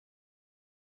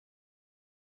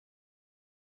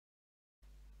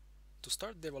To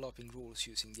start developing rules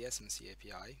using the SMC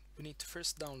API, we need to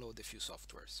first download a few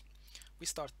softwares. We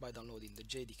start by downloading the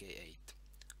JDK8,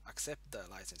 accept the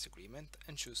license agreement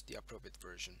and choose the appropriate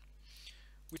version.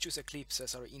 We choose Eclipse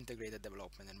as our integrated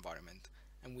development environment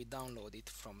and we download it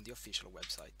from the official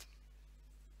website.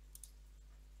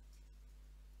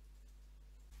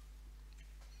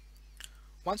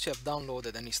 Once you have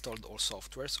downloaded and installed all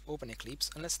softwares, open Eclipse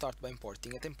and let's start by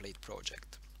importing a template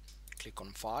project. Click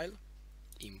on File,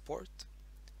 Import,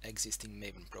 Existing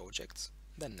Maven projects,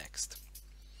 then Next.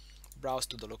 Browse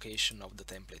to the location of the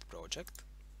template project,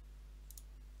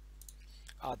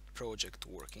 add project to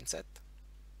working set,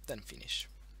 then Finish.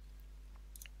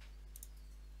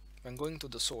 When going to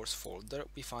the source folder,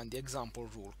 we find the example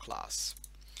rule class.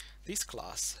 This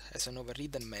class has an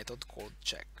overridden method called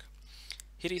check.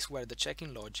 Here is where the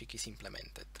checking logic is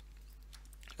implemented.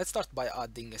 Let's start by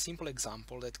adding a simple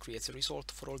example that creates a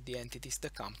result for all the entities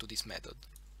that come to this method.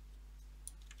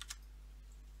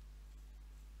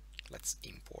 Let's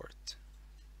import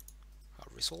our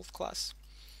result class.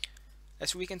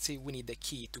 As we can see, we need a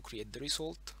key to create the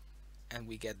result, and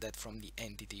we get that from the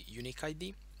entity unique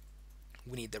ID.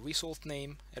 We need the result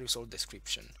name, a result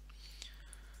description.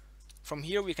 From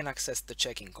here we can access the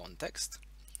checking context,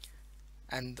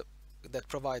 and that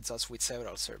provides us with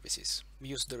several services. We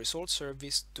use the result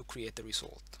service to create a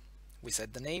result. We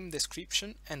set the name,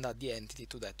 description, and add the entity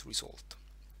to that result.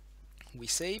 We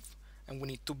save, and we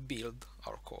need to build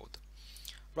our code.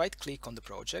 Right click on the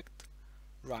project,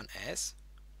 run as,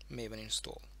 Maven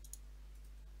install.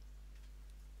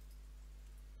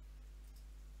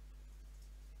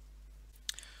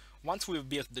 Once we've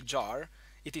built the jar,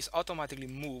 it is automatically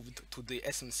moved to the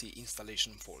SMC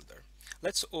installation folder.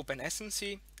 Let's open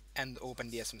SMC and open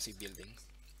the SMC building.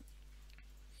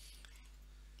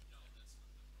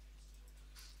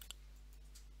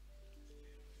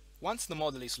 Once the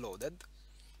model is loaded,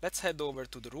 let's head over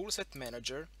to the rule set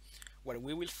manager where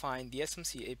we will find the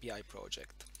SMC API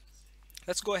project.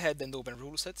 Let's go ahead and open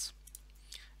rule sets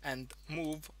and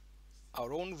move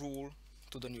our own rule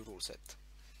to the new rule set.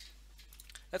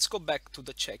 Let's go back to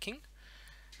the checking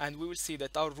and we will see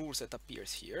that our rule set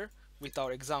appears here with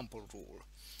our example rule.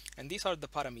 And these are the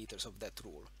parameters of that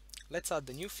rule. Let's add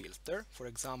a new filter. For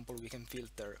example, we can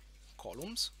filter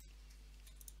columns.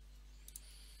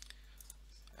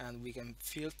 And we can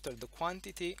filter the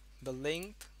quantity, the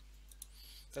length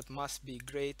that must be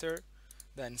greater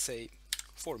than, say,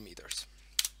 4 meters.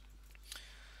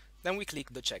 Then we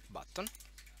click the check button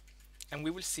and we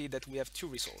will see that we have two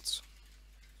results.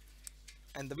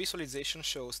 And the visualization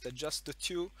shows that just the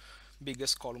two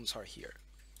biggest columns are here.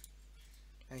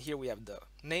 And here we have the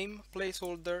name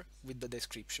placeholder with the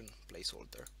description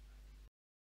placeholder.